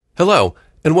Hello,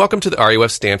 and welcome to the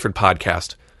RUF Stanford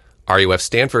podcast. RUF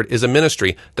Stanford is a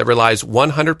ministry that relies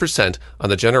 100% on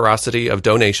the generosity of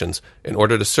donations in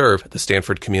order to serve the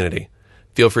Stanford community.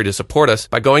 Feel free to support us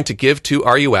by going to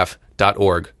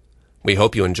give2ruf.org. We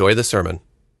hope you enjoy the sermon.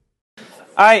 All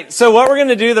right, so what we're going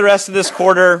to do the rest of this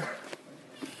quarter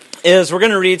is we're going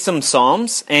to read some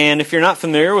Psalms, and if you're not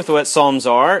familiar with what Psalms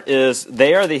are,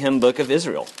 they are the hymn book of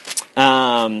Israel.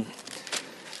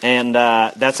 And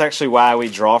that's actually why we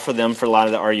draw for them for a lot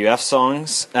of the RUF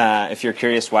songs. If you're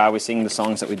curious why we sing the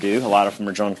songs that we do, a lot of them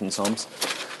are drawn from the Psalms.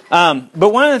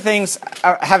 But one of the things,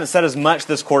 I haven't said as much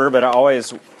this quarter, but I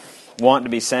always want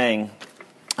to be saying,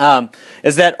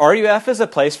 is that RUF is a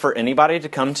place for anybody to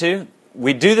come to.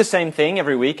 We do the same thing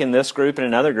every week in this group and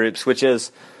in other groups, which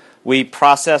is we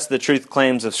process the truth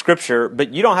claims of Scripture,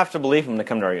 but you don't have to believe them to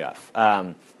come to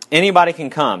RUF. Anybody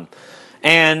can come.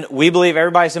 And we believe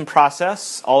everybody's in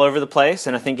process all over the place,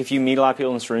 and I think if you meet a lot of people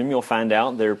in this room, you'll find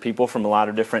out there are people from a lot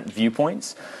of different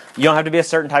viewpoints. You don't have to be a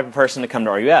certain type of person to come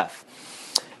to RUF.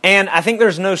 And I think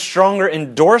there's no stronger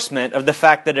endorsement of the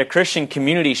fact that a Christian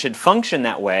community should function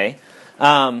that way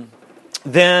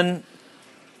than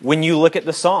when you look at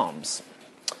the Psalms.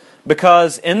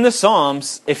 Because in the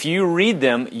Psalms, if you read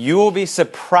them, you will be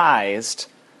surprised,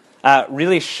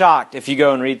 really shocked if you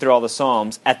go and read through all the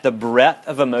Psalms at the breadth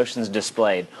of emotions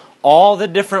displayed. All the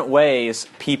different ways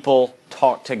people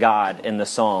talk to God in the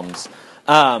Psalms.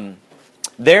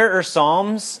 There are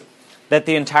Psalms that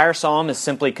the entire Psalm is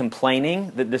simply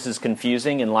complaining that this is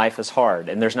confusing and life is hard,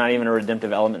 and there's not even a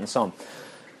redemptive element in the Psalm.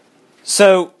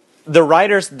 So the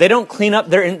writers, they don't clean up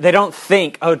they don't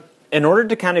think, in order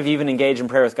to kind of even engage in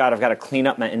prayer with God, I've got to clean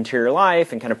up my interior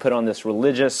life and kind of put on this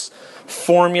religious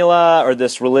formula or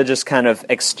this religious kind of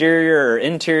exterior or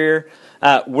interior.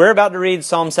 We're about to read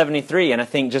Psalm 73, and I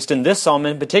think just in this psalm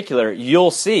in particular,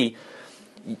 you'll see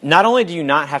not only do you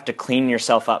not have to clean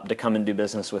yourself up to come and do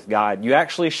business with God, you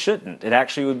actually shouldn't. It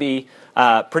actually would be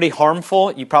pretty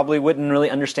harmful. You probably wouldn't really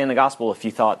understand the gospel if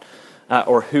you thought,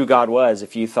 or who God was,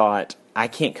 if you thought, I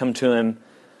can't come to Him,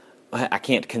 I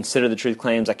can't consider the truth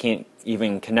claims, I can't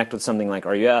even connect with something like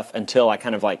RUF until I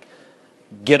kind of like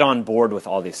get on board with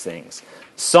all these things.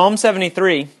 Psalm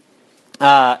 73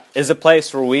 is a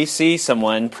place where we see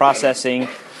someone processing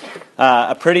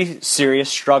a pretty serious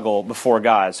struggle before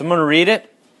God. So I'm going to read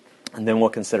it, and then we'll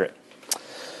consider it.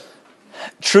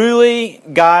 Truly,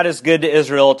 God is good to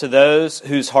Israel, to those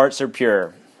whose hearts are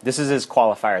pure. This is his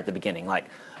qualifier at the beginning. Like,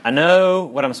 I know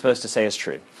what I'm supposed to say is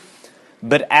true.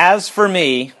 But as for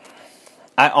me,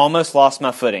 I almost lost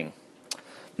my footing.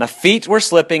 My feet were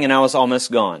slipping and I was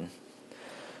almost gone.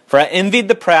 For I envied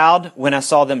the proud when I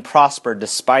saw them prosper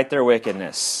despite their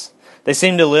wickedness. They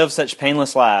seem to live such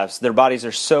painless lives. Their bodies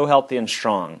are so healthy and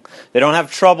strong. They don't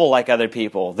have trouble like other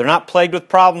people. They're not plagued with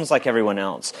problems like everyone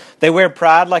else. They wear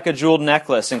pride like a jeweled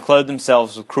necklace and clothe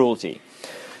themselves with cruelty.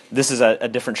 This is a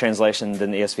different translation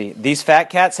than the ESV. These fat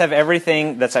cats have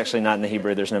everything. That's actually not in the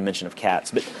Hebrew. There's no mention of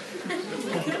cats. But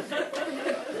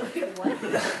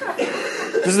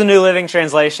this is the New Living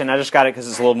Translation. I just got it because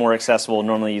it's a little more accessible.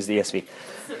 Normally use the ESV.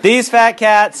 These fat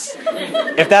cats,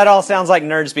 if that all sounds like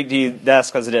nerd speak to you,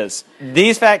 that's because it is.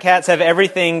 These fat cats have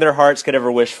everything their hearts could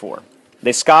ever wish for.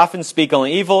 They scoff and speak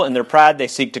only evil. In their pride, they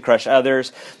seek to crush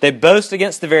others. They boast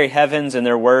against the very heavens, and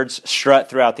their words strut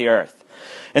throughout the earth.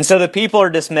 And so the people are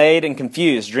dismayed and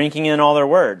confused, drinking in all their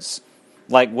words.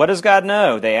 Like, what does God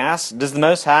know? They ask. Does the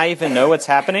Most High even know what's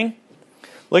happening?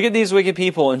 Look at these wicked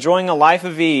people enjoying a life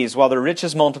of ease while their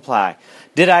riches multiply.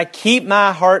 Did I keep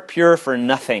my heart pure for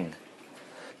nothing?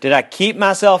 Did I keep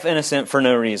myself innocent for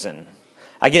no reason?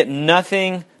 I get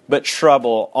nothing but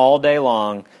trouble all day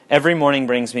long. Every morning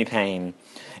brings me pain.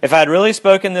 If I had really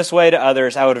spoken this way to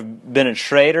others, I would have been a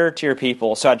traitor to your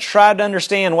people. So I tried to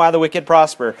understand why the wicked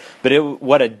prosper, but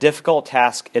what a difficult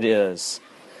task it is.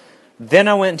 Then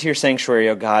I went into your sanctuary,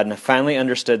 O God, and I finally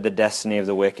understood the destiny of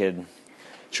the wicked.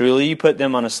 Truly you put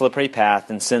them on a slippery path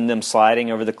and send them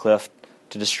sliding over the cliff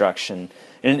to destruction.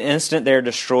 In an instant they are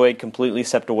destroyed, completely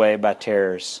swept away by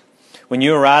terrors. When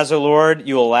you arise, O Lord,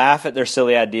 you will laugh at their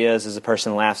silly ideas as a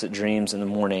person laughs at dreams in the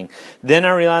morning. Then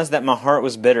I realized that my heart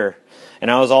was bitter, and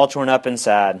I was all torn up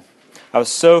inside. I was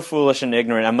so foolish and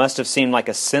ignorant, I must have seemed like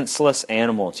a senseless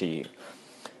animal to you.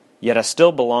 Yet I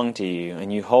still belong to you,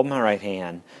 and you hold my right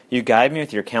hand. You guide me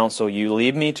with your counsel. You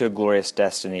lead me to a glorious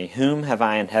destiny. Whom have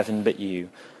I in heaven but you?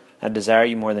 I desire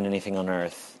you more than anything on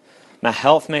earth. My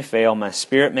health may fail, my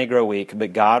spirit may grow weak,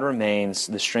 but God remains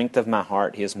the strength of my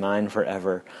heart. He is mine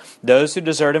forever. Those who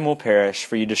desert him will perish,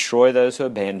 for you destroy those who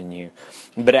abandon you.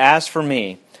 But as for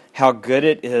me, how good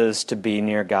it is to be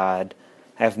near God.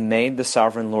 I have made the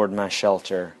sovereign Lord my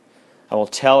shelter. I will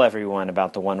tell everyone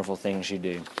about the wonderful things you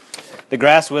do. The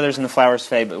grass withers and the flowers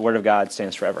fade, but the word of God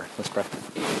stands forever. Let's pray.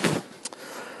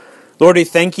 Lord, we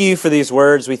thank you for these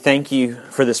words. We thank you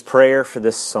for this prayer, for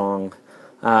this song,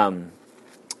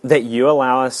 that you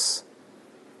allow us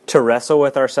to wrestle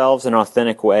with ourselves in an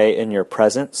authentic way in your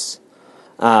presence,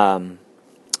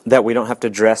 that we don't have to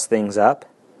dress things up,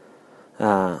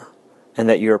 and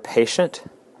that you're patient,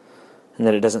 and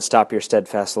that it doesn't stop your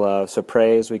steadfast love. So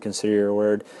pray as we consider your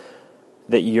word,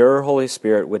 that your Holy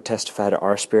Spirit would testify to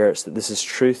our spirits that this is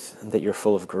truth, and that you're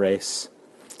full of grace,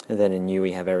 and that in you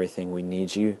we have everything we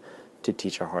need you to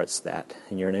teach our hearts that.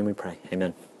 In your name we pray.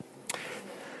 Amen.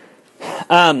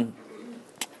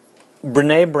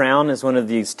 Brene Brown is one of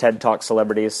these TED Talk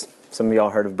celebrities. Some of y'all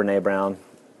heard of Brene Brown,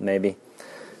 maybe.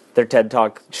 Their TED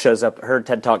Talk shows up, her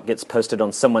TED Talk gets posted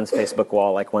on someone's Facebook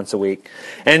wall like once a week.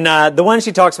 And the one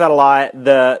she talks about a lot,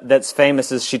 that's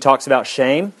famous, is she talks about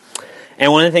shame.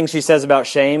 And one of the things she says about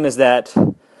shame is that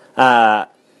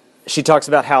she talks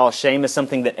about how shame is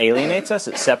something that alienates us,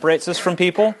 it separates us from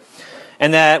people.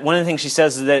 And that one of the things she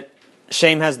says is that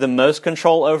shame has the most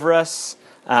control over us,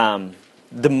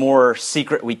 the more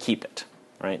secret we keep it,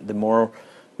 right? The more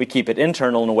we keep it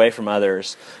internal and away from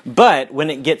others. But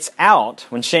when it gets out,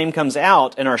 when shame comes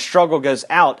out and our struggle goes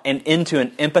out and into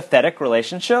an empathetic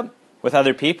relationship with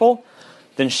other people,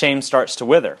 then shame starts to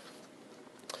wither.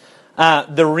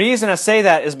 The reason I say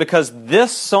that is because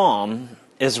this psalm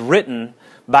is written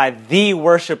by the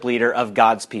worship leader of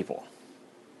God's people.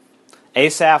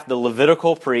 Asaph, the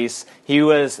Levitical priest, he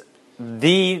was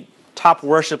the top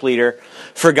worship leader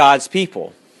for God's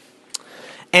people.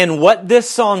 And what this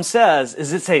psalm says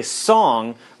is it's a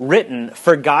song written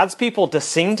for God's people to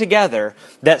sing together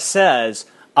that says,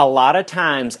 a lot of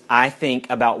times I think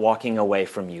about walking away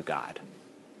from you, God,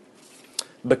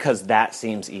 because that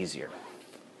seems easier.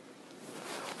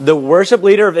 The worship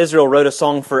leader of Israel wrote a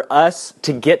song for us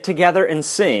to get together and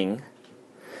sing.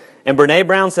 And Brene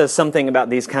Brown says something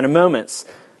about these kind of moments,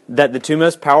 that the two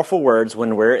most powerful words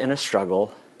when we're in a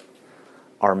struggle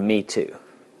are me too.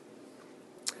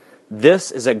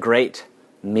 This is a great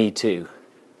me too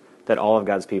that all of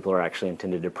God's people are actually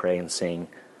intended to pray and sing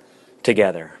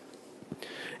together.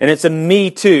 And it's a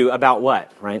me too about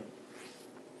what, right?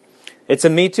 It's a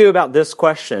me too about this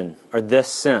question or this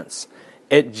sense.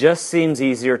 It just seems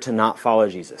easier to not follow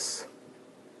Jesus.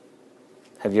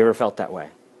 Have you ever felt that way?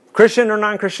 Christian or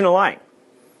non-Christian alike.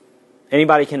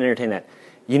 Anybody can entertain that.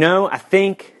 You know, I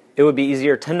think it would be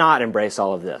easier to not embrace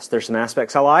all of this. There's some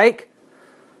aspects I like,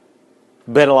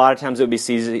 but a lot of times it would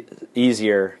be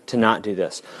easier to not do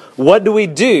this. What do we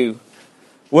do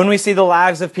when we see the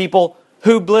lives of people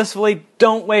who blissfully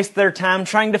don't waste their time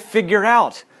trying to figure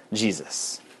out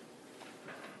Jesus?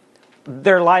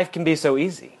 Their life can be so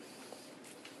easy.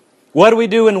 What do we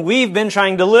do when we've been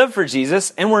trying to live for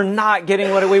Jesus and we're not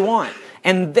getting what we want?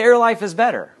 And their life is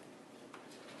better.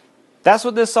 That's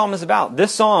what this psalm is about.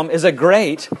 This psalm is a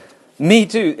great me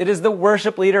too. It is the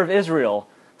worship leader of Israel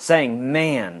saying,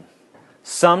 man,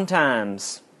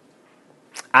 sometimes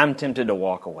I'm tempted to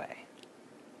walk away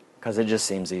because it just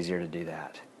seems easier to do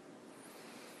that.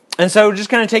 And so just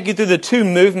kind of take you through the two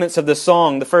movements of the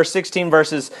song. The first 16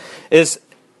 verses is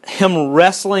him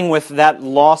wrestling with that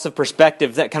loss of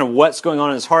perspective, that kind of what's going on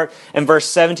in his heart. And verse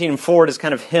 17 and forward is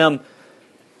kind of him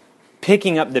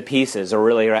picking up the pieces, or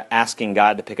really asking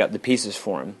God to pick up the pieces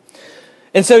for him.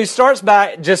 And so he starts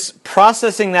by just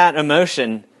processing that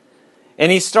emotion,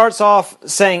 and he starts off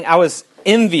saying, I was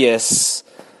envious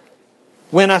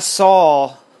when I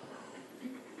saw,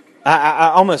 I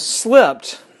almost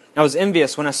slipped, I was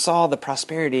envious when I saw the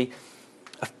prosperity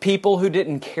of people who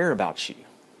didn't care about you.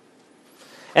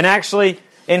 And actually,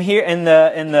 in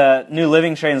the New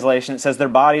Living Translation, it says their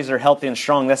bodies are healthy and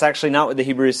strong. That's actually not what the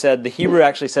Hebrew said. The Hebrew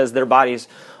actually says their bodies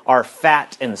are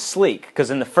fat and sleek. Because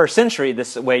in the first century,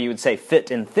 this way you would say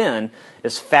fit and thin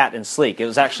is fat and sleek. It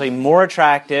was actually more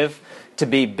attractive to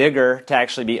be bigger, to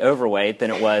actually be overweight, than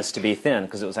it was to be thin,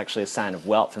 because it was actually a sign of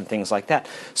wealth and things like that.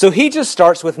 So he just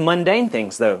starts with mundane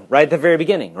things, though, right at the very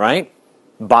beginning, right?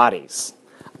 Bodies.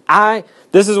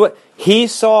 This is what he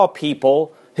saw: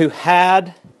 people who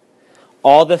had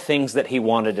all the things that he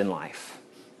wanted in life.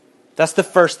 That's the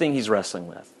first thing he's wrestling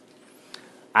with.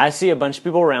 I see a bunch of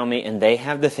people around me, and they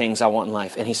have the things I want in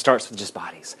life. And he starts with just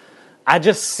bodies. I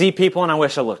just see people, and I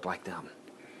wish I looked like them.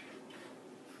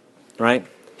 Right?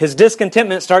 His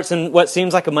discontentment starts in what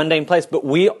seems like a mundane place, but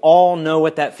we all know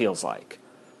what that feels like.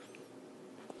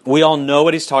 We all know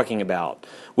what he's talking about.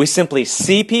 We simply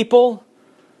see people,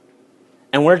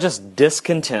 and we're just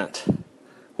discontent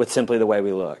with simply the way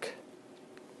we look.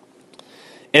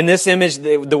 In this image,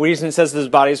 the reason it says his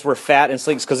bodies were fat and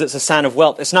sleek is because it's a sign of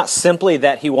wealth. It's not simply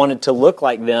that he wanted to look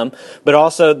like them, but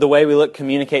also the way we look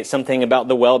communicates something about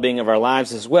the well-being of our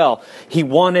lives as well. He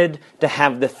wanted to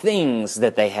have the things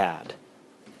that they had.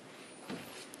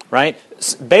 Right?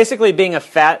 Basically, being a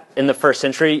fat in the first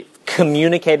century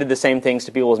communicated the same things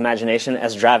to people's imagination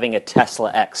as driving a Tesla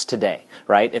X today.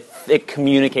 Right? It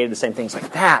communicated the same things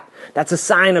like that. That's a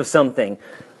sign of something.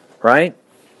 Right?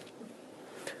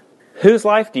 Whose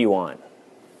life do you want?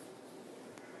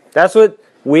 That's what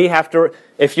we have to...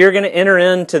 If you're going to enter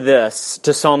into this,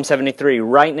 to Psalm 73,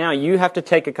 right now, you have to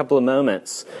take a couple of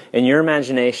moments in your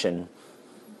imagination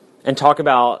and talk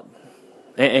about,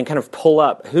 and kind of pull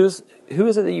up, who is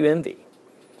it that you envy?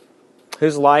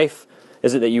 Whose life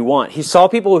is it that you want? He saw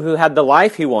people who had the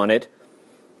life he wanted,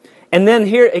 and then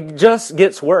here it just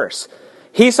gets worse.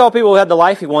 He saw people who had the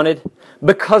life he wanted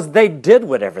because they did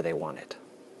whatever they wanted.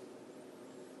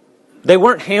 They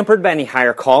weren't hampered by any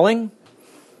higher calling,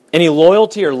 any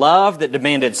loyalty or love that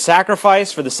demanded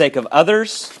sacrifice for the sake of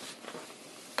others.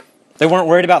 They weren't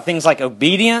worried about things like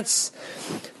obedience.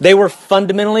 They were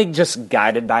fundamentally just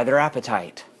guided by their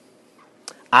appetite.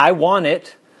 I want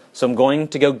it, so I'm going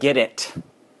to go get it.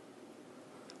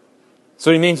 So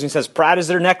what he means when he says, pride is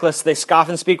their necklace, they scoff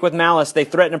and speak with malice, they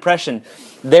threaten oppression.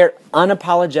 They're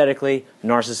unapologetically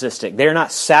narcissistic. They're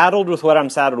not saddled with what I'm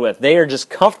saddled with. They are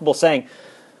just comfortable saying,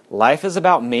 life is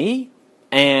about me,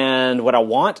 and what I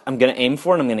want, I'm going to aim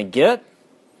for and I'm going to get.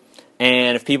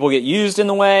 And if people get used in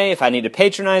the way, if I need to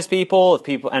patronize people,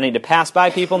 I need to pass by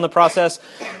people in the process,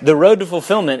 the road to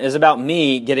fulfillment is about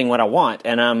me getting what I want,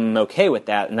 and I'm okay with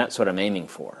that, and that's what I'm aiming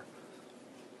for.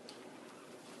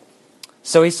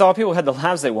 So he saw people who had the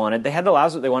lives they wanted. They had the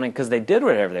lives that they wanted because they did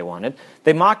whatever they wanted.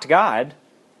 They mocked God.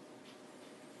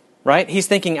 Right? He's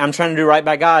thinking, I'm trying to do right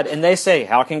by God. And they say,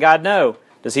 how can God know?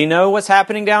 Does he know what's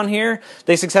happening down here?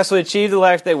 They successfully achieve the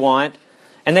life they want,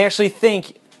 and they actually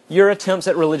think your attempts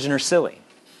at religion are silly.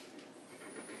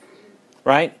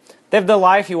 Right? They have the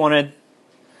life you wanted.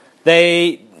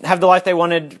 They have the life they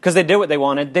wanted because they did what they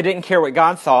wanted. They didn't care what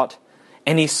God thought,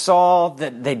 and he saw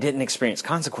that they didn't experience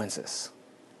consequences.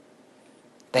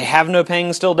 They have no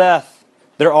pangs till death.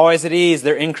 They're always at ease.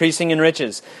 They're increasing in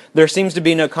riches. There seems to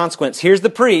be no consequence. Here's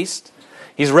the priest.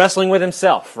 He's wrestling with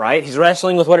himself, right? He's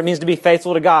wrestling with what it means to be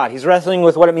faithful to God. He's wrestling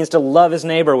with what it means to love his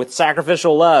neighbor with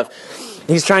sacrificial love.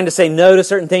 He's trying to say no to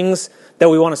certain things that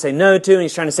we want to say no to, and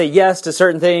he's trying to say yes to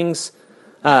certain things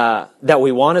that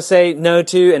we want to say no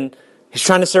to, and he's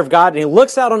trying to serve God, and he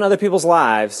looks out on other people's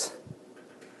lives,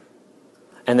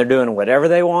 and they're doing whatever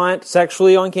they want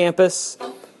sexually on campus.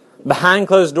 Behind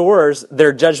closed doors,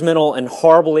 they're judgmental and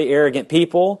horribly arrogant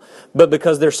people, but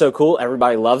because they're so cool,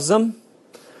 everybody loves them.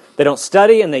 They don't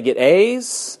study and they get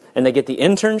A's and they get the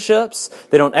internships.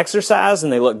 They don't exercise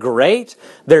and they look great.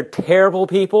 They're terrible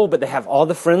people, but they have all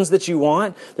the friends that you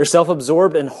want. They're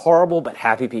self-absorbed and horrible but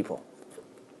happy people.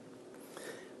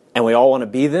 And we all want to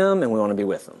be them and we want to be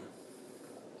with them.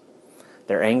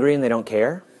 They're angry and they don't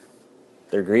care.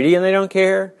 They're greedy and they don't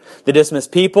care. They dismiss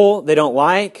people they don't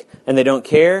like and they don't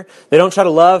care. They don't try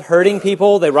to love hurting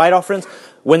people. They write off friends.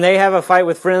 When they have a fight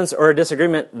with friends or a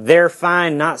disagreement, they're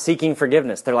fine not seeking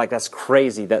forgiveness. They're like, that's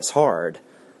crazy. That's hard.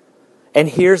 And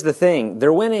here's the thing.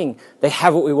 They're winning. They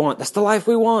have what we want. That's the life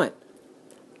we want.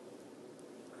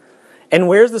 And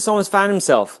where's the psalmist find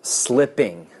himself?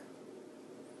 Slipping.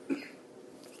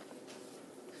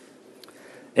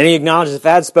 And he acknowledges, if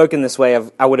I had spoken this way,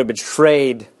 I would have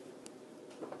betrayed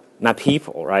my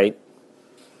people, right?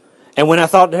 And when I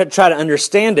thought to try to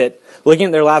understand it, looking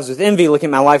at their lives with envy, looking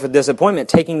at my life with disappointment,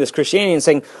 taking this Christianity and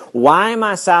saying, why am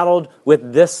I saddled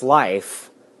with this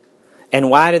life? And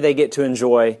why do they get to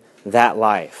enjoy that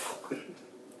life?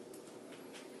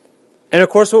 And of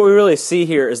course, what we really see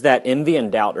here is that envy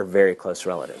and doubt are very close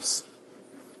relatives.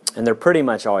 And they're pretty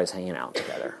much always hanging out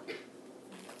together.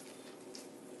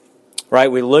 Right?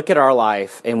 We look at our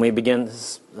life and we begin,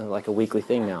 this is like a weekly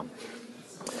thing now.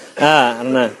 I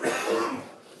don't know.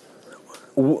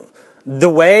 The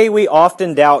way we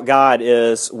often doubt God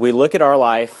is we look at our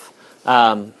life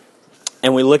and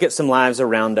we look at some lives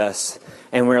around us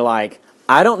and we're like,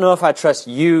 I don't know if I trust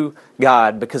you,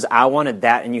 God, because I wanted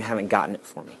that and you haven't gotten it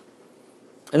for me.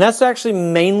 And that's actually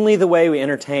mainly the way we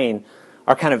entertain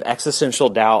our kind of existential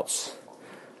doubts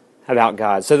about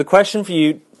God. So the question for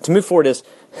you to move forward is,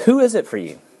 who is it for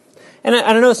you? And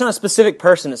I don't know, it's not a specific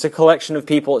person. It's a collection of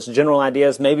people. It's general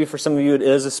ideas. Maybe for some of you it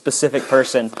is a specific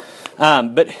person.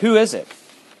 But who is it?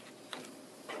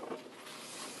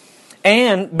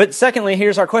 But secondly,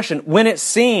 here's our question. When it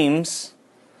seems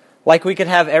like we could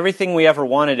have everything we ever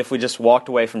wanted if we just walked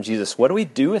away from Jesus, what do we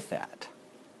do with that?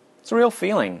 It's a real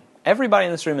feeling. Everybody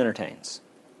in this room entertains,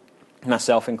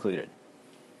 myself included.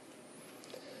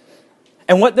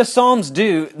 And what the Psalms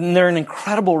do, and they're an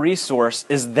incredible resource,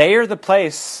 is they are the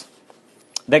place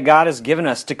that God has given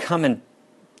us to come and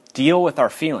deal with our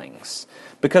feelings.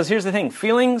 Because here's the thing,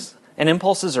 feelings and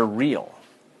impulses are real.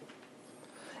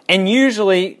 And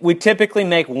usually, we typically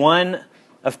make one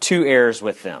of two errors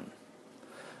with them.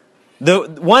 The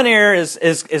one error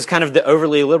is kind of the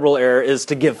overly liberal error, is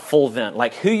to give full vent.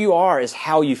 Like, who you are is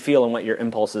how you feel and what your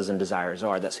impulses and desires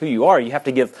are. That's who you are. You have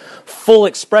to give full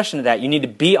expression to that. You need to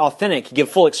be authentic. You give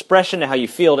full expression to how you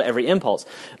feel to every impulse.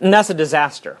 And that's a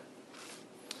disaster.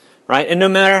 Right? And no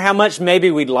matter how much maybe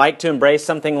we'd like to embrace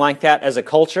something like that as a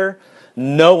culture,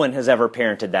 no one has ever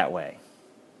parented that way.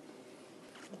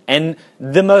 And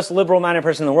the most liberal-minded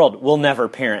person in the world will never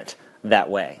parent that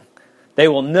way. They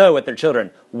will know with their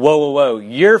children, whoa, whoa, whoa,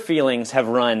 your feelings have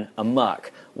run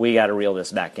amok. We got to reel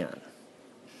this back in.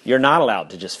 You're not allowed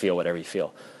to just feel whatever you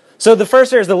feel. So the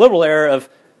first error is the liberal error of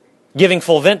giving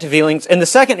full vent to feelings. And the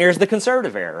second error is the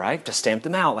conservative error, right? To stamp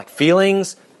them out. Like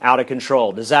feelings, out of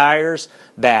control. Desires,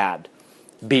 bad.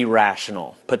 Be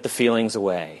rational. Put the feelings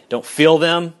away. Don't feel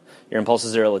them. Your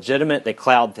impulses are illegitimate. They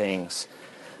cloud things.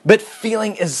 But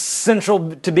feeling is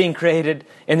central to being created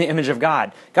in the image of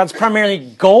God. God's primary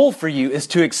goal for you is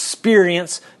to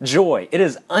experience joy. It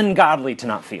is ungodly to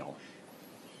not feel.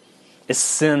 It's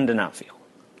sin to not feel.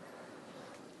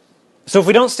 So if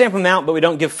we don't stamp them out, but we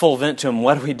don't give full vent to them,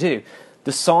 what do?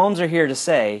 The Psalms are here to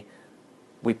say,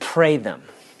 we pray them.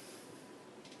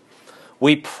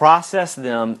 We process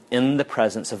them in the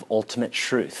presence of ultimate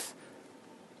truth.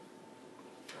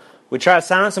 We try to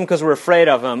silence them because we're afraid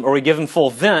of them, or we give them full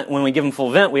vent. When we give them full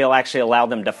vent, we'll actually allow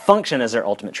them to function as their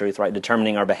ultimate truth, right?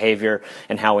 Determining our behavior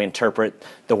and how we interpret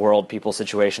the world, people,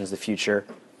 situations, the future.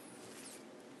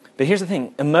 But here's the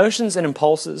thing. Emotions and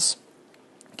impulses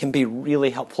can be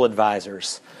really helpful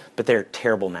advisors, but they're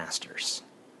terrible masters.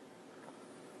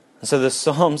 And so the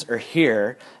Psalms are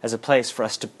here as a place for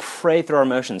us to pray through our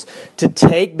emotions, to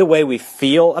take the way we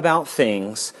feel about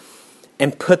things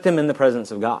and put them in the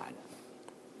presence of God.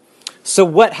 So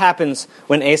what happens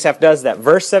when Asaph does that?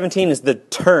 Verse 17 is the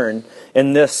turn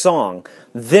in this song.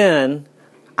 Then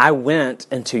I went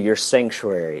into your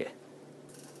sanctuary.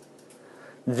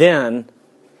 Then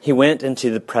he went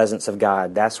into the presence of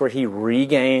God. That's where he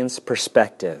regains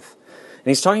perspective. And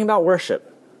he's talking about worship.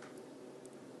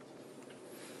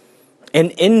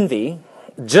 And envy,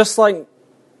 just like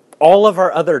all of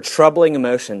our other troubling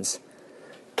emotions,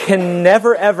 can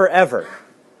never, ever, ever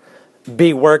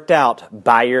be worked out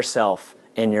by yourself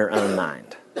in your own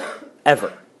mind.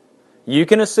 Ever. You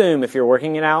can assume if you're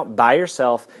working it out by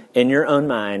yourself in your own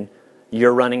mind,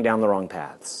 you're running down the wrong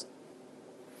paths.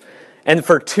 And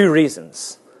for two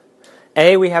reasons.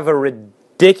 A, we have a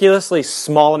ridiculously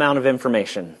small amount of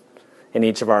information in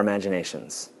each of our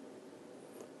imaginations.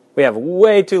 We have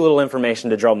way too little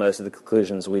information to draw most of the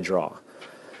conclusions we draw.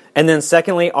 And then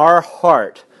secondly, our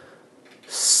heart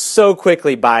so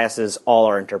quickly biases all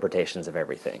our interpretations of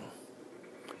everything.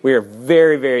 We are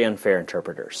very, very unfair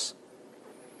interpreters.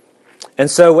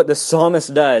 And so what the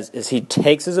psalmist does is he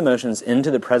takes his emotions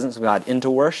into the presence of God, into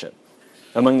worship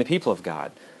among the people of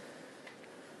God,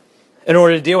 in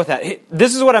order to deal with that.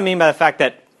 This is what I mean by the fact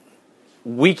that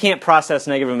we can't process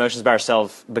negative emotions by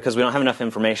ourselves because we don't have enough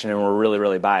information and we're really,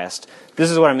 really biased.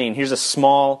 This is what I mean. Here's a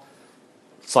small,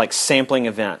 it's like sampling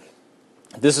event.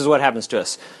 This is what happens to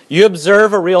us. You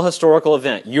observe a real historical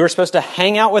event. You're supposed to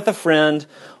hang out with a friend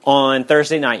on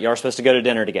Thursday night. You're supposed to go to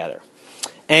dinner together.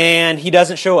 And he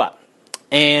doesn't show up.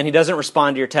 And he doesn't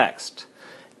respond to your text.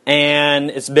 And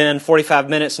it's been 45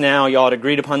 minutes now. Y'all had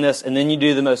agreed upon this. And then you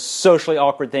do the most socially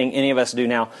awkward thing any of us do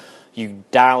now. You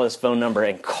dial his phone number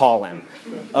and call him.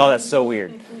 Oh, that's so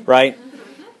weird, right?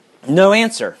 No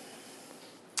answer.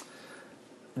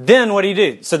 Then what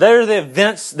do? So there are the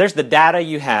events. There's the data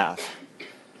you have.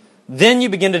 Then you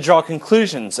begin to draw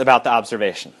conclusions about the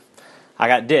observation. I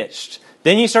got ditched.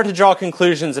 Then you start to draw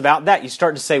conclusions about that. You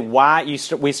start to say why. We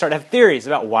start to have theories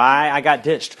about why I got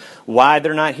ditched, why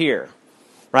they're not here,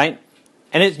 right?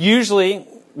 And it's usually,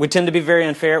 we tend to be very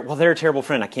unfair. Well, they're a terrible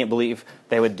friend. I can't believe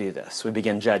they would do this. We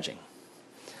begin judging,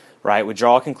 right? We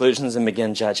draw conclusions and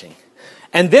begin judging.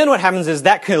 And then what happens is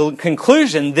that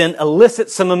conclusion then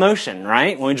elicits some emotion,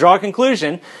 right? When we draw a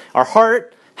conclusion, our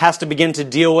heart has to begin to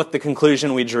deal with the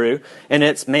conclusion we drew. And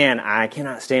it's, man, I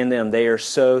cannot stand them. They are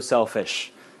so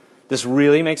selfish. This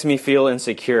really makes me feel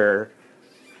insecure.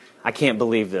 I can't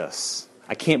believe this.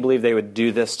 I can't believe they would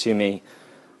do this to me.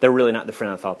 They're really not the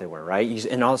friend I thought they were, right?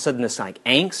 And all of a sudden this like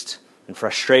angst and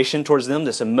frustration towards them.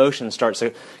 This emotion starts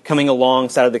coming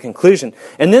alongside of the conclusion.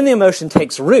 And then the emotion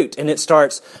takes root, and it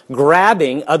starts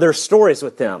grabbing other stories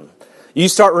with them. You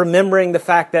start remembering the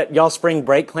fact that y'all spring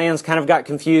break plans kind of got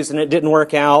confused and it didn't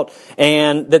work out,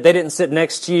 and that they didn't sit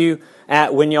next to you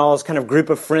when y'all's kind of group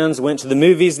of friends went to the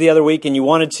movies the other week and you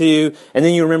wanted to, and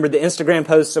then you remember the Instagram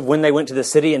posts of when they went to the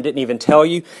city and didn't even tell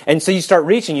you. And so you start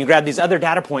reaching, you grab these other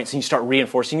data points and you start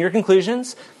reinforcing your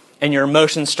conclusions, and your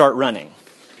emotions start running.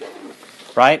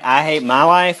 Right? I hate my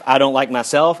life, I don't like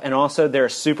myself, and also they're a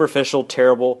superficial,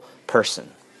 terrible person.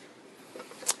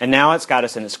 And now it's got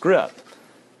us in its grip.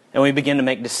 And we begin to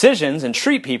make decisions and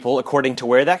treat people according to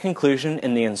where that conclusion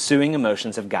and the ensuing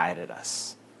emotions have guided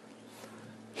us.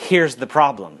 Here's the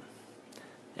problem.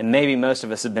 And maybe most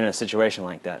of us have been in a situation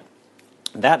like that.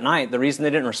 That night, the reason they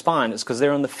didn't respond is because they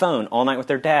were on the phone all night with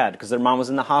their dad, because their mom was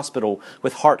in the hospital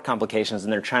with heart complications,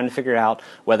 and they're trying to figure out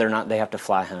whether or not they have to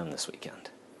fly home this weekend.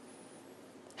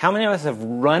 How many of us have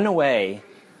run away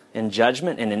in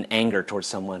judgment and in anger towards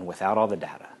someone without all the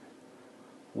data?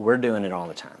 We're doing it all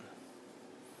the time.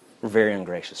 We're very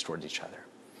ungracious towards each other.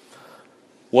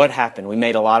 What happened? We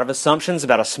made a lot of assumptions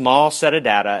about a small set of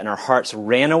data, and our hearts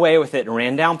ran away with it and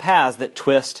ran down paths that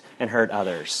twist and hurt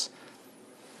others.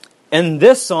 In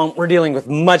this psalm, we're dealing with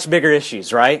much bigger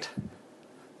issues, right?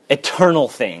 Eternal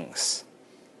things.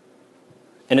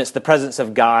 And it's the presence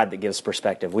of God that gives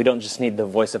perspective. We don't just need the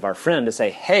voice of our friend to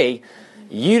say, hey,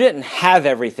 you didn't have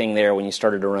everything there when you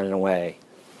started to run away.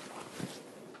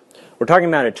 We're talking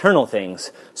about eternal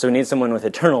things, so we need someone with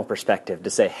eternal perspective to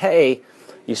say, hey,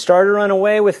 you started to run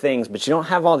away with things, but you don't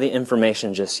have all the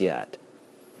information just yet.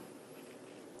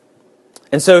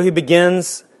 And so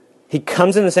he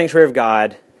comes in the sanctuary of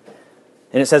God,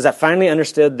 and it says, I finally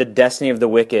understood the destiny of the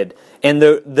wicked. And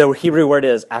the Hebrew word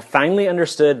is, I finally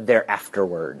understood their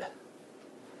afterward.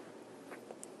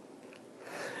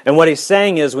 And what he's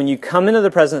saying is, when you come into the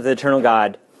presence of the eternal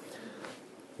God,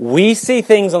 we see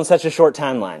things on such a short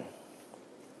timeline.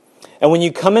 And when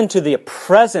you come into the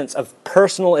presence of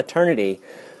personal eternity,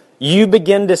 you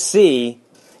begin to see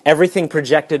everything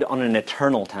projected on an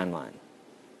eternal timeline.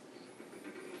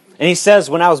 And he says,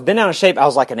 when I was bent out of shape, I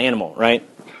was like an animal, right?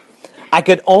 I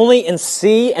could only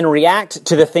see and react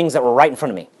to the things that were right in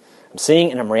front of me. I'm seeing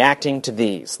and I'm reacting to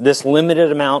this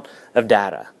limited amount of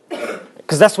data.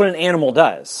 Because that's what an animal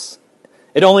does.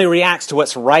 It only reacts to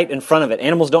what's right in front of it.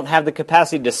 Animals don't have the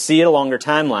capacity to see a longer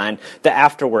timeline, the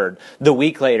afterward, the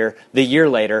week later, the year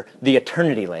later, the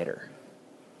eternity later.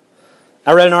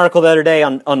 I read an article the other day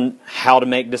on how to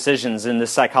make decisions, and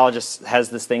this psychologist has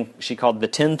this thing she called the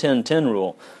 10-10-10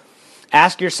 rule.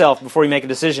 Ask yourself before you make a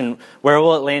decision, where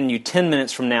will it land you 10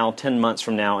 minutes from now, 10 months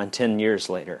from now, and 10 years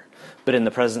later? But in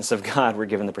the presence of God, we're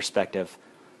given the perspective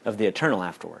of the eternal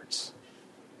afterwards.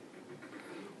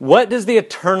 What does the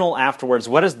eternal afterwards,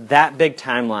 what does that big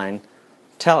timeline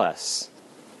tell us?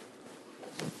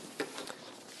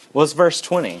 Well, it's verse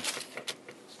 20.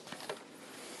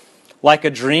 Like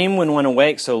a dream when one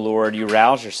awakes, O Lord, you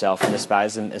rouse yourself and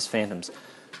despise them as phantoms.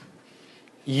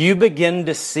 You begin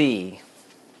to see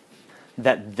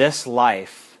that this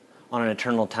life on an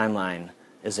eternal timeline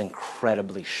is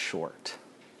incredibly short.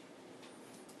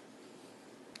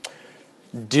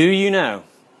 Do you know,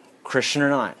 Christian or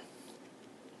not,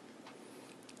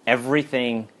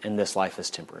 everything in this life is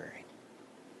temporary.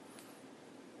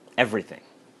 Everything.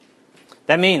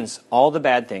 That means all the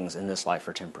bad things in this life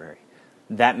are temporary.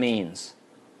 That means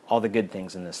all the good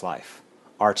things in this life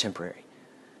are temporary.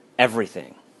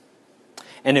 Everything.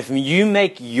 And if you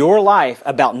make your life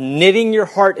about knitting your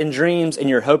heart and dreams and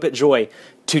your hope at joy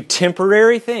to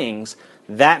temporary things,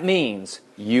 that means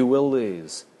you will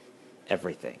lose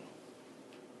everything.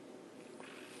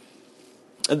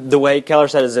 The way Keller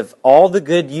said is, if all the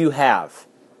good you have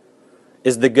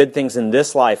is the good things in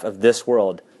this life of this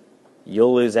world,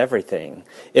 you'll lose everything.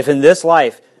 If in this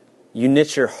life you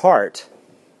knit your heart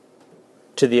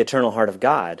to the eternal heart of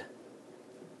God,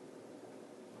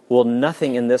 well,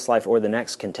 nothing in this life or the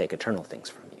next can take eternal things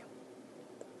from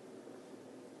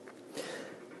you.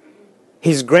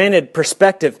 He's granted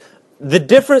perspective. The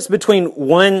difference between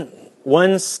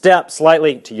one step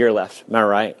slightly to your left, my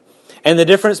right, and the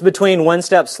difference between one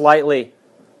step slightly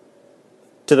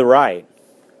to the right,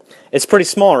 it's pretty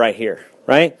small right here,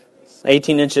 right? It's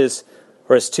 18 inches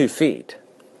or it's 2 feet.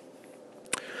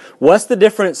 What's the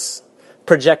difference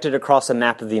projected across a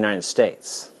map of the United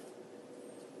States?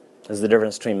 Is the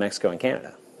difference between Mexico and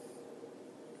Canada.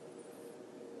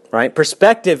 Right?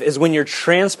 Perspective is when you're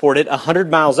transported 100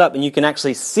 miles up and you can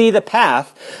actually see the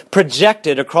path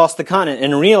projected across the continent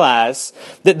and realize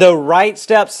that the right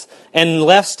steps and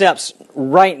left steps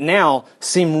right now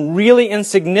seem really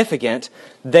insignificant.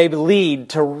 They lead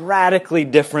to radically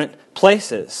different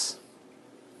places.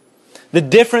 The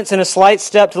difference in a slight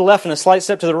step to the left and a slight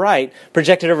step to the right,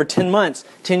 projected over 10 months,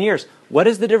 10 years. What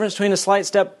is the difference between a slight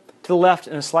step to the left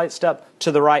and a slight step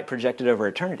to the right, projected over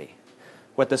eternity?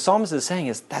 What the psalmist is saying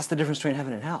is that's the difference between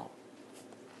heaven and hell.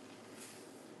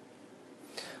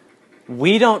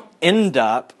 We don't end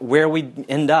up where we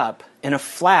end up in a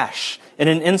flash, in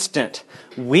an instant.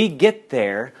 We get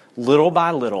there little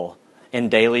by little in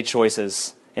daily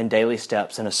choices and daily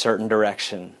steps in a certain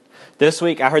direction. This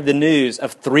week I heard the news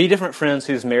of 3 different friends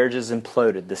whose marriages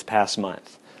imploded this past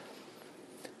month.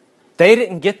 They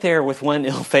didn't get there with one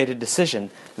ill-fated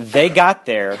decision. They got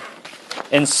there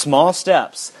in small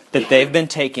steps that they've been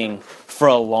taking for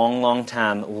a long, long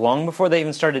time, long before they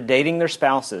even started dating their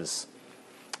spouses.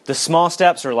 The small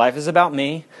steps are, life is about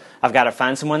me. I've got to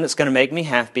find someone that's going to make me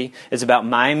happy. It's about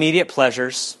my immediate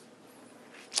pleasures.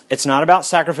 It's not about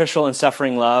sacrificial and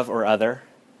suffering love or other.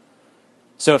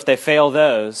 So if they fail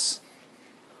those,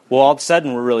 well, all of a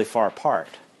sudden we're really far apart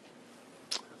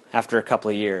after a couple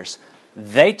of years.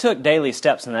 They took daily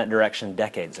steps in that direction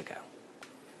decades ago.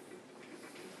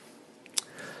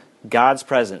 God's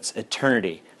presence,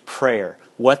 eternity, prayer.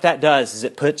 What that does is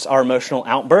it puts our emotional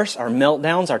outbursts, our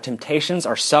meltdowns, our temptations,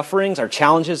 our sufferings, our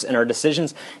challenges, and our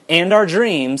decisions, and our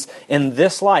dreams in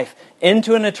this life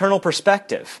into an eternal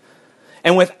perspective.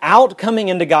 And without coming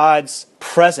into God's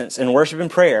presence in worship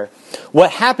and prayer, what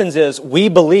happens is we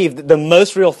believe that the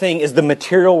most real thing is the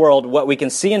material world, what we can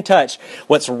see and touch,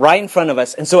 what's right in front of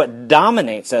us. And so it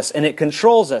dominates us and it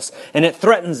controls us and it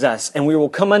threatens us. And we will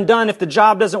come undone if the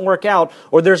job doesn't work out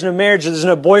or there's no marriage or there's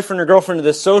no boyfriend or girlfriend or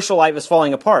the social life is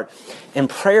falling apart. In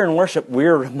prayer and worship,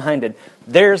 we're reminded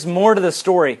there's more to the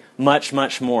story, much,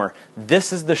 much more.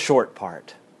 This is the short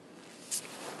part.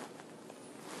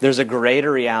 There's a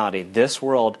greater reality. This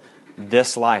world,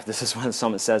 this life, this is what the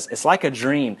psalmist says, it's like a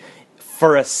dream.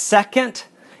 For a second,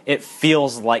 it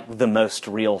feels like the most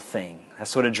real thing.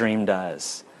 That's what a dream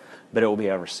does. But it will be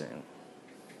over soon.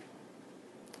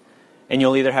 And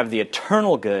you'll either have the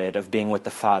eternal good of being with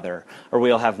the Father, or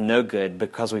we'll have no good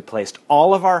because we placed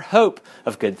all of our hope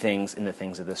of good things in the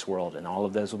things of this world, and all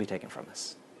of those will be taken from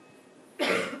us.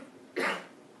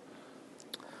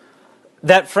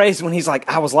 That phrase when he's like,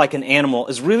 I was like an animal,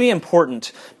 is really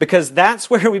important because that's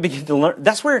where we begin to learn.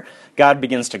 That's where God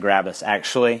begins to grab us,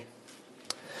 actually.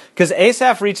 Because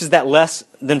Asaph reaches that less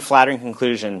than flattering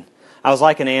conclusion. I was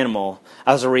like an animal.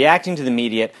 I was reacting to the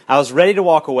immediate. I was ready to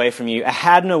walk away from you. I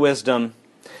had no wisdom.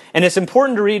 And it's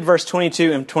important to read verse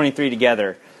 22 and 23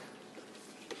 together.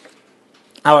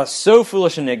 I was so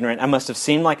foolish and ignorant, I must have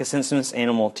seemed like a senseless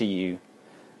animal to you.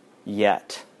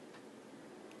 Yet,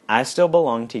 I still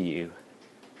belong to you.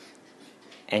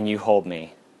 And you hold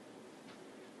me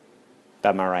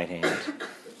by my right hand.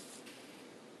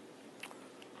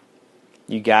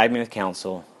 You guide me with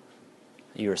counsel.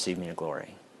 You receive me to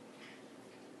glory.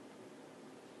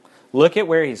 Look at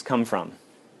where he's come from.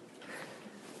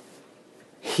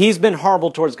 He's been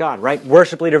horrible towards God, right?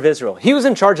 Worship leader of Israel. He was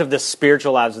in charge of the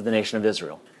spiritual lives of the nation of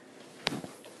Israel.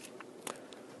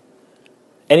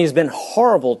 And he's been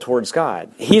horrible towards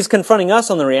God. He's confronting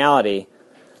us on the reality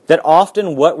that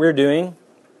often what we're doing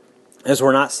is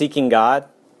we're not seeking God,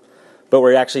 but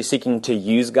we're actually seeking to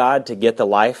use God to get the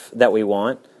life that we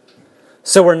want.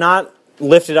 So we're not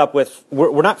lifted up with,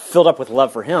 we're not filled up with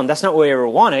love for Him. That's not what we ever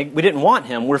wanted. We didn't want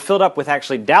Him. We're filled up with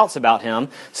actually doubts about Him,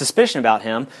 suspicion about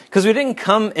Him, because we didn't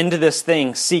come into this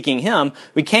thing seeking Him.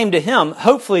 We came to Him,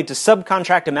 hopefully to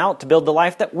subcontract Him out to build the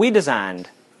life that we designed.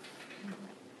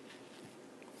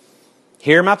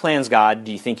 Here are my plans, God.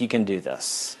 Do you think you can do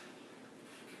this?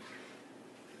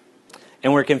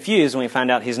 And we're confused when we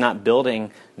find out He's not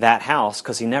building that house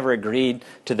because He never agreed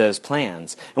to those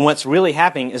plans. And what's really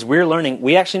happening is we're learning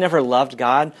we actually never loved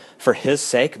God for His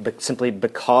sake, but simply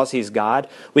because He's God.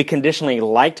 We conditionally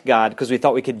liked God because we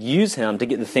thought we could use Him to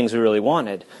get the things we really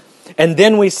wanted. And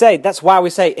then we say, that's why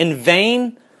we say, in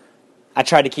vain, I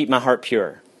tried to keep my heart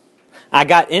pure. I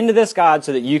got into this, God,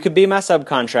 so that you could be my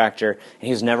subcontractor, and He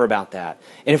was never about that.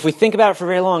 And if we think about it for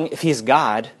very long, if He's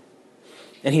God,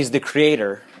 and He's the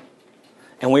Creator,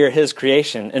 and we are His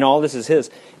creation, and all this is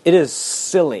His, it is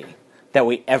silly that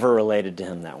we ever related to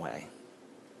Him that way.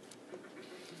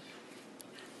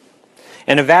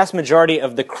 And a vast majority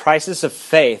of the crisis of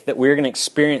faith that we're going to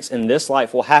experience in this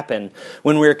life will happen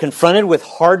when we're confronted with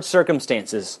hard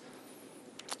circumstances,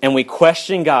 and we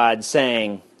question God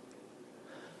saying,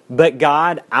 But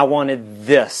God, I wanted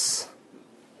this.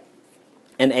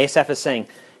 And Asaph is saying,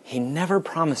 He never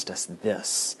promised us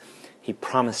this. He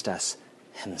promised us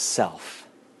Himself.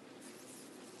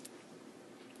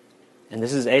 And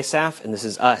this is Asaph, and this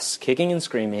is us, kicking and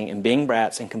screaming and being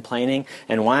brats and complaining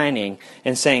and whining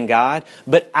and saying, God,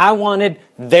 but I wanted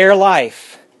their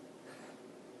life.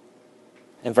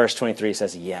 And verse 23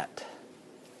 says, yet.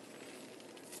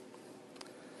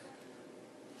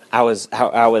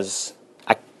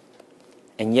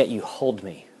 And yet you hold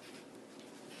me.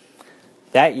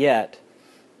 That yet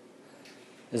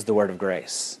is the word of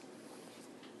grace.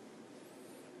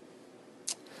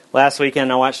 Last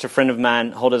weekend, I watched a friend of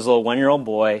mine hold his little 1-year-old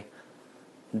boy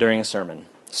during a sermon.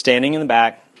 Standing in the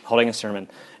back, holding a sermon.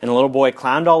 And the little boy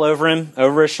climbed all over him,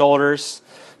 over his shoulders,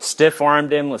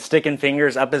 stiff-armed him with sticking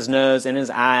fingers up his nose, in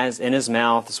his eyes, in his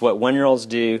mouth. It's what 1-year-olds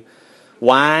do.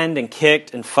 Whined and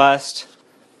kicked and fussed.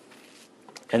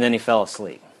 And then he fell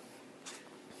asleep.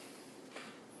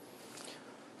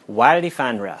 Why did he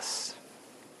find rest?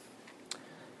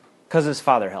 Because his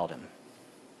father held him.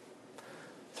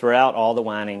 Throughout all the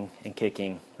whining and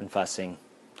kicking and fussing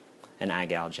and eye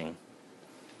gouging,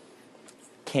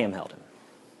 Cam held him.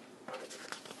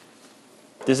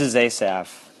 This is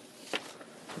Asaph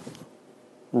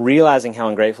realizing how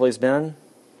ungrateful he's been,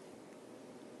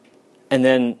 and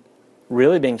then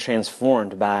really being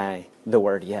transformed by the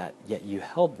word yet. Yet you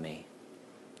held me.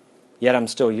 Yet I'm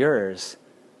still yours.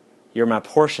 You're my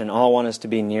portion. All I want is to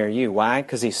be near you. Why?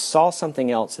 Because he saw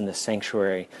something else in the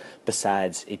sanctuary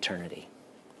besides eternity.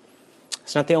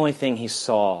 It's not the only thing he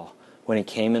saw when he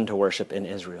came into worship in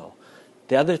Israel.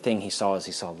 The other thing he saw is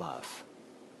he saw love.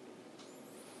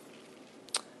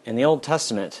 In the Old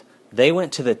Testament, they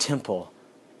went to the temple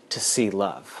to see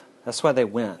love. That's why they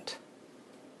went.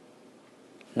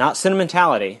 Not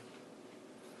sentimentality,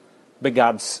 but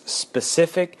God's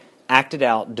specific, acted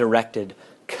out, directed,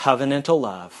 covenantal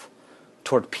love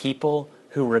toward people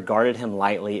who regarded him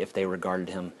lightly if they regarded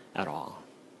him at all.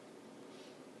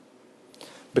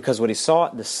 Because what he saw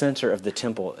at the center of the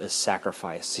temple is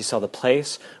sacrifice. He saw the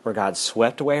place where God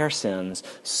swept away our sins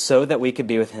so that we could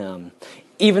be with him.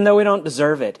 Even though we don't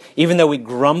deserve it. Even though we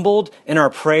grumbled in our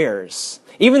prayers.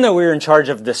 Even though we were in charge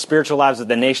of the spiritual lives of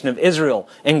the nation of Israel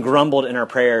and grumbled in our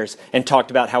prayers and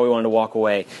talked about how we wanted to walk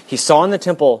away. He saw in the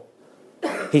temple,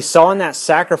 he saw in that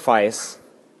sacrifice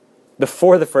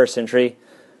before the first century,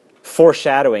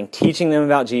 foreshadowing, teaching them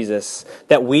about Jesus,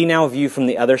 that we now view from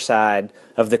the other side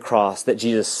of the cross, that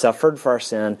Jesus suffered for our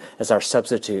sin as our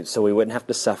substitute so we wouldn't have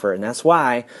to suffer. And that's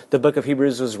why the book of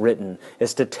Hebrews was written,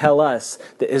 is to tell us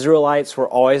the Israelites were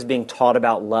always being taught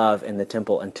about love in the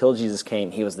temple until Jesus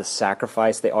came. He was the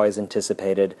sacrifice they always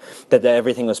anticipated, that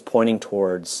everything was pointing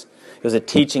towards. It was a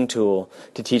teaching tool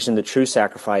to teach them the true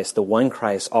sacrifice, the one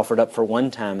Christ offered up for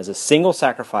one time as a single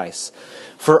sacrifice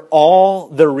for all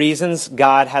the reasons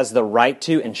God has the right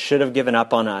to and should have given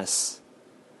up on us.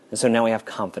 And so now we have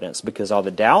confidence because all the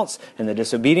doubts and the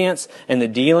disobedience and the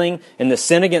dealing and the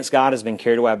sin against God has been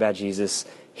carried away by Jesus.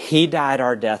 He died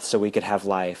our death so we could have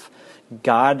life.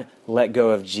 God let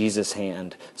go of Jesus'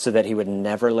 hand so that he would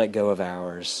never let go of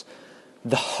ours.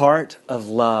 The heart of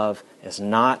love is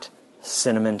not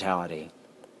sentimentality.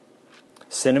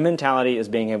 Sentimentality is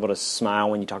being able to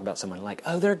smile when you talk about someone like,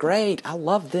 oh, they're great, I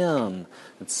love them.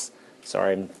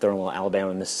 Sorry, I'm throwing a little Alabama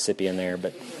and Mississippi in there,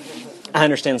 but I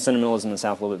understand sentimentalism in the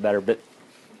South a little bit better, but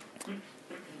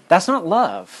that's not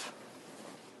love.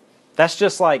 That's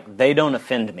just like, they don't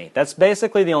offend me. That's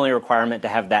basically the only requirement to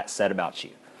have that said about you.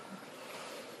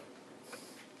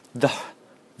 The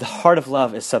heart of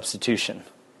love is substitution.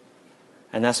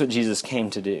 And that's what Jesus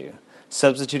came to do.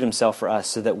 Substitute himself for us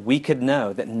so that we could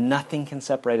know that nothing can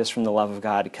separate us from the love of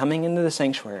God. Coming into the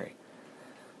sanctuary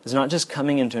is not just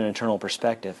coming into an eternal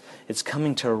perspective. It's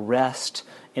coming to rest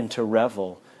and to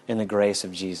revel in the grace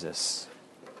of Jesus.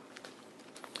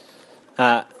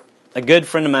 A good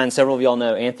friend of mine, several of y'all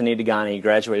know, Anthony Degani,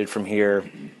 graduated from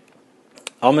here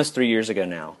almost 3 years ago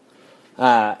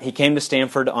now. He came to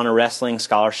Stanford on a wrestling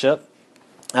scholarship.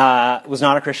 Was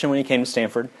not a Christian when he came to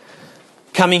Stanford.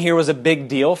 Coming here was a big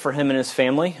deal for him and his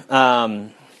family.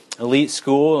 Elite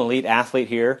school, elite athlete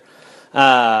here.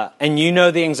 And you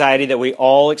know the anxiety that we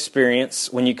all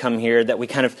experience when you come here, that we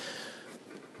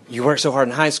you work so hard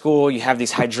in high school, you have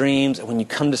these high dreams, and when you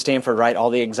come to Stanford, right, all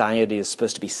the anxiety is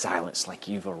supposed to be silenced, like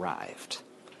you've arrived.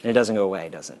 And it doesn't go away,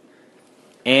 does it?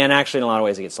 And actually, in a lot of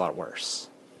ways, it gets a lot worse.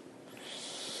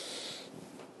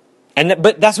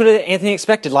 But that's what Anthony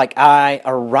expected, like, I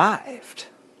arrived.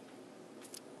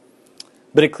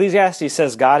 But Ecclesiastes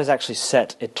says God has actually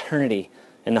set eternity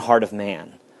in the heart of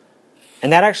man.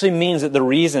 And that actually means that the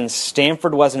reason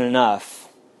Stanford wasn't enough,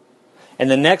 and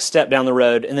the next step down the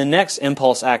road, and the next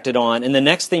impulse acted on, and the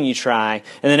next thing you try,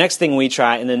 and the next thing we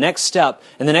try, and the next step,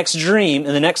 and the next dream,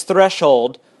 and the next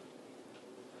threshold,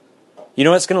 you know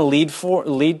what it's going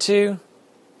to lead to?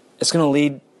 It's going to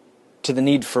lead to the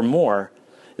need for more.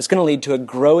 It's going to lead to a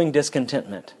growing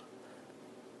discontentment.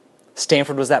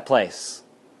 Stanford was that place.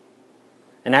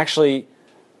 And actually,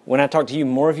 when I talk to you,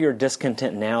 more of you are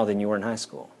discontent now than you were in high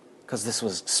school. Because this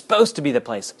was supposed to be the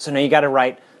place. So now you got to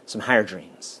write some higher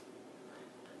dreams.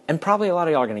 And probably a lot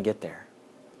of y'all are going to get there.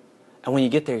 And when you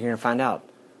get there, you're going to find out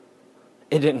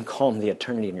it didn't calm the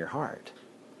eternity in your heart.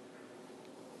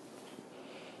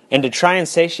 And to try and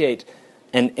satiate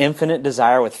an infinite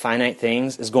desire with finite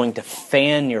things is going to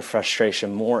fan your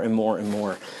frustration more and more and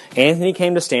more. Anthony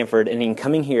came to Stanford, and in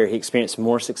coming here, he experienced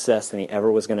more success than he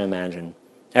ever was going to imagine,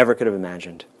 ever could have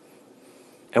imagined.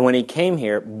 And when he came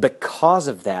here, because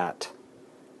of that,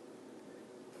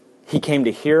 he came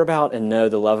to hear about and know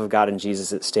the love of God and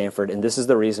Jesus at Stanford, and this is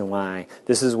the reason why.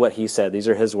 This is what he said. These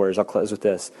are his words. I'll close with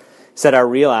this. He said, I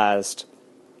realized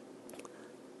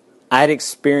I had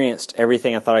experienced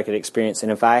everything I thought I could experience,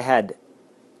 and if I had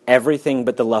everything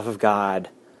but the love of God,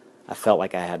 I felt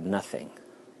like I had nothing.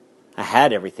 I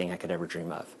had everything I could ever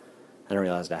dream of, and I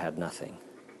realized I had nothing.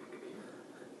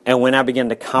 And when I began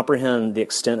to comprehend the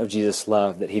extent of Jesus'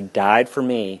 love, that he died for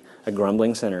me, a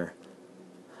grumbling sinner,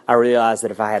 I realized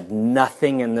that if I had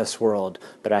nothing in this world,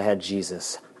 but I had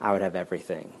Jesus, I would have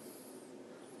everything.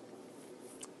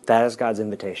 That is God's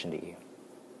invitation to you.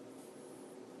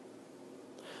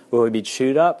 Will we be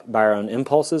chewed up by our own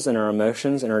impulses and our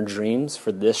emotions and our dreams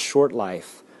for this short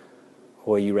life,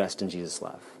 or will you rest in Jesus'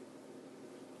 love?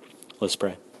 Let's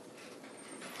pray.